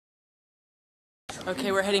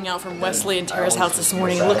Okay, we're heading out from Wesley and Tara's house this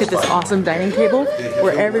morning. Look at this awesome dining table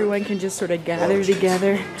where everyone can just sort of gather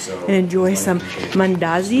together and enjoy some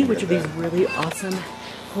mandazi, which are these really awesome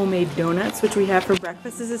homemade donuts, which we have for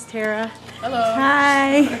breakfast. This is Tara. Hello.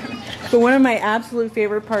 Hi. But one of my absolute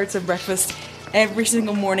favorite parts of breakfast every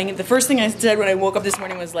single morning, the first thing I said when I woke up this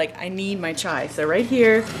morning was like, I need my chai. So right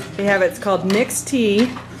here, they have it. It's called mixed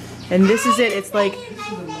tea. And this is it. It's like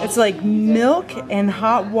milk and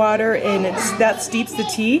hot water, and that steeps the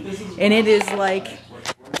tea, and it is like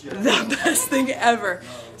the best thing ever.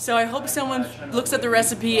 So I hope someone looks at the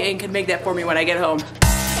recipe and can make that for me when I get home.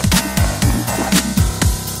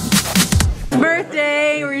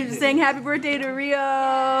 Birthday! We're just saying happy birthday to Rio.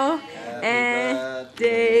 And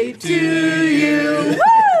day to you.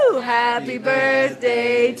 Woo! Happy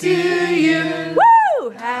birthday to you. Woo!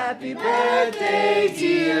 Happy birthday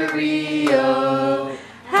to Rio.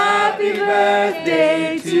 Happy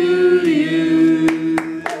birthday to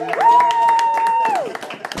you.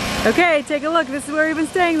 Okay, take a look. This is where we've been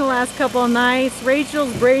staying the last couple of nights.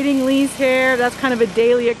 Rachel's braiding Lee's hair. That's kind of a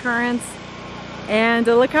daily occurrence. And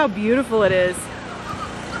look how beautiful it is.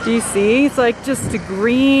 Do you see? It's like just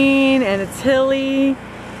green and it's hilly.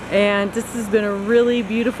 And this has been a really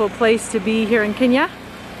beautiful place to be here in Kenya.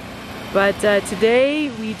 But today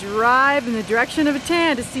we drive in the direction of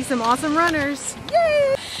Iten to see some awesome runners.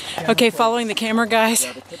 Yay! Okay, following the camera guys,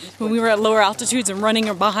 when we were at lower altitudes and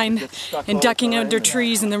running behind and ducking under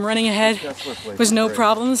trees and then running ahead was no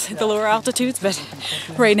problems at the lower altitudes, but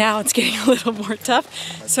right now it's getting a little more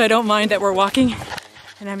tough, so I don't mind that we're walking,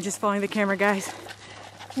 and I'm just following the camera guys.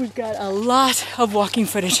 We've got a lot of walking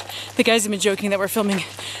footage. The guys have been joking that we're filming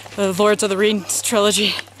the Lords of the Rings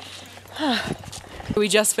trilogy. We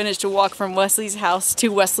just finished a walk from Wesley's house to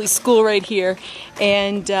Wesley's school right here,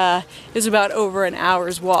 and it was about over an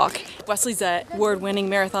hour's walk. Wesley's an award-winning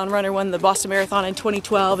marathon runner, won the Boston Marathon in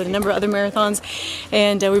 2012 and a number of other marathons,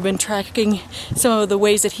 and we've been tracking some of the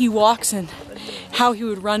ways that he walks and how he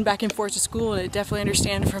would run back and forth to school, and I definitely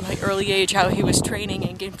understand from an early age how he was training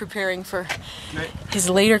and preparing for his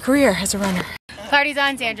later career as a runner. Party's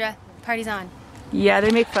on, Sandra. Party's on. Yeah,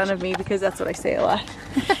 they make fun of me because that's what I say a lot.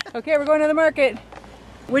 Okay, we're going to the market.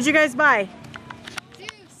 What'd you guys buy? Juice.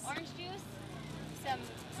 Orange juice. Some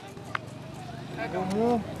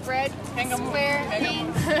bread, square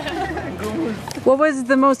things. What was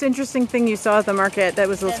the most interesting thing you saw at the market that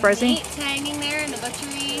was a little surprising? The meat's hanging there in the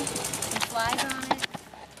butchery. Some flies on it.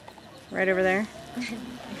 Right over there.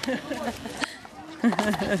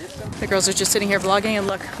 The girls are just sitting here vlogging, and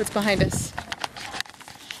look what's behind us.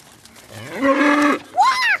 Okay,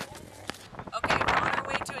 we're on our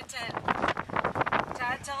way to Iten.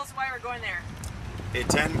 Dad, tell us why we're going there.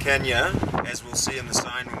 Iten, Kenya, as we'll see in the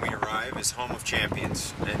sign when we arrive, is home of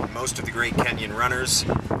champions. And most of the great Kenyan runners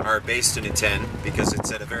are based in Iten because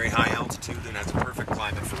it's at a very high altitude and has a perfect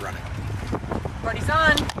climate for running. Party's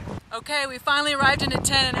on! Okay, we finally arrived in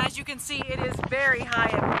Iten, and as you can see, it is very high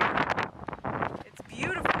up here. It's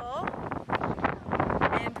beautiful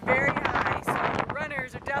and very high, so the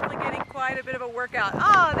runners are definitely getting quite a bit of a workout.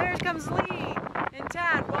 Oh, there comes Lee and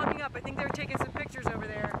Tad walking up. I think they were taking some pictures over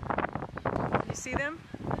there. You see them?